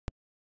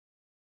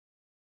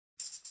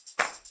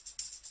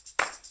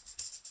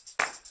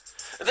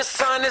The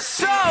sun is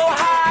so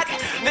hot,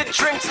 the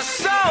drinks are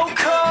so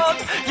cold,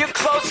 your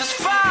clothes just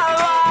fall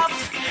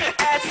off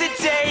as the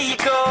day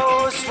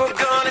goes. We're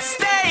gonna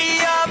stay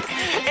up,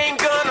 ain't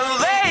gonna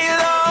lay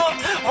low,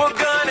 we're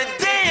gonna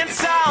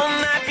dance all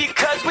night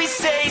because we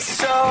say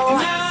so.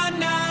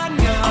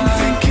 I'm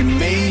thinking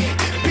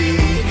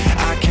maybe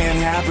I can't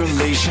have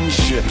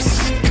relationships,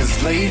 'cause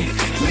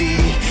lately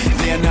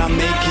they're not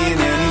making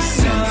any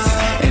sense.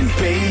 And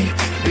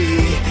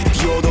baby,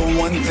 you're the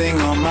one thing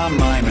on my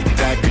mind, but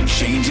that could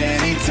change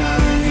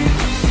anytime.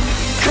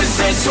 'Cause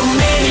there's so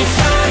many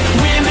fine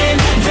women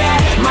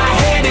that my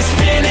head is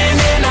spinning,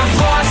 and I've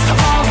lost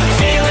all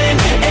feeling.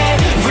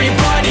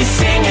 Everybody's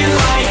singing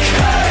like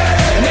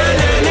na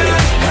na na,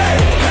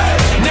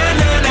 na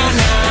na na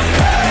na,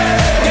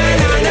 na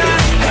na na,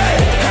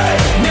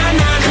 na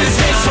na. 'Cause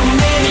there's so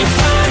many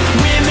fine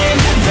women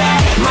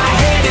that my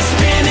head is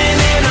spinning,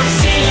 and I'm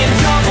seeing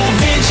double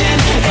vision.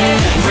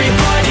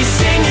 Everybody's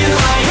singing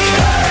like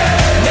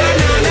na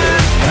na na,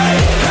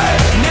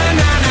 na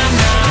na na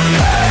na.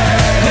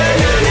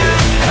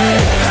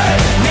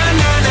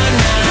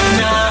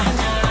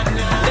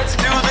 Let's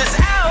do this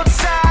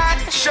outside,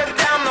 shut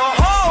down the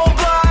whole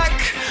block.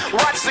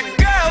 Watch the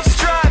girls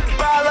strut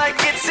by like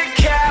it's a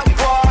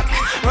catwalk.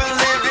 We're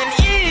living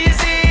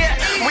easy,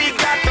 we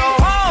got the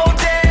whole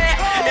day,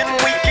 and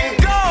we can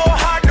go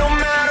hard no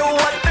matter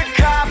what the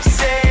cops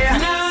say.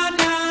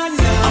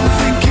 I'm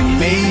thinking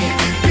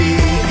maybe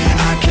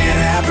I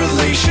can't have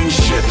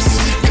relationships,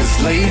 'cause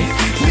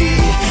lately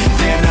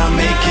they're not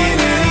making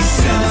any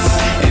sense.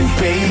 And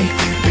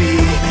baby,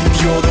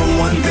 you're the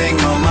one thing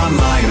on my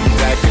mind, but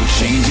that could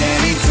change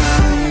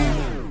anytime.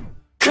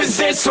 'Cause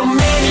there's so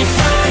many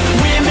fine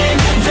women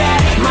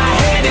that my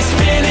head is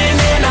spinning,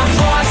 and I've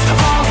lost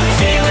all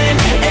feeling.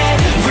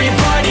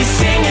 Everybody's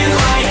singing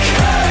like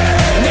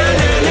na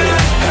na na,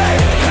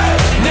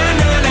 na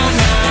na na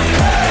na,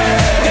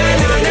 na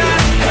na na,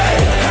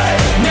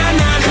 na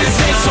na. 'Cause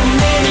there's so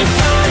many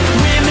fine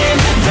women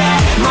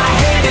that my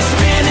head is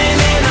spinning,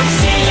 and I'm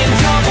seeing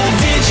double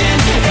vision.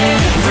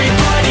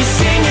 Everybody's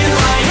singing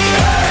like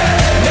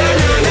na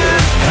na na,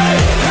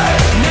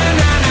 na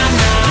na na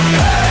na.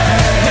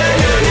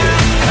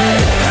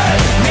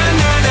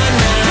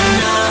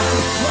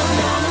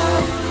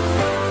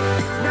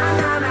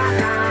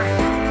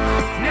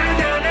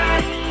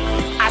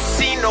 I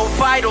see no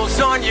vitals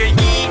on your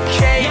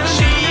EKG.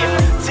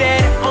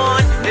 Dead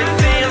on the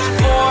dance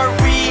floor.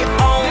 We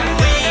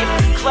only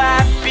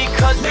clap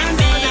because we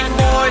need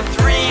more.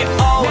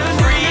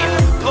 303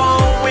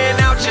 blowing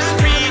out your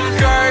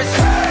speakers,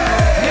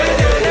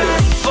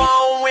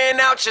 blowing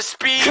out your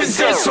speakers. 'Cause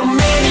there's so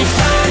many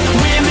fine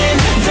women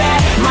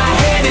that my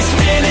head is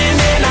spinning,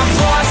 and I've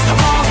lost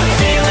all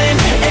feeling.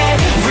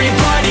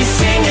 Everybody's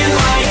singing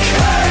like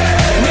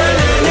na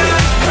na na,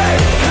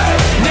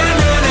 na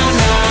na na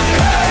na,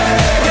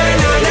 na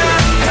na na,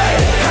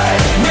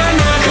 na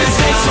na. 'Cause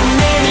there's so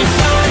many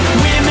fine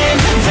women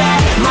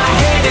that my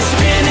head is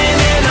spinning,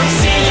 and I'm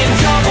seeing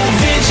double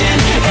vision.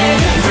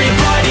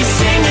 Everybody's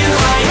singing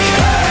like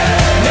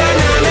na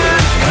na na,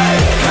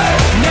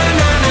 na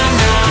na na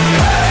na,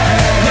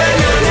 na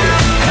na na,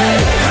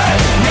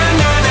 na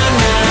na na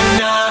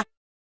na.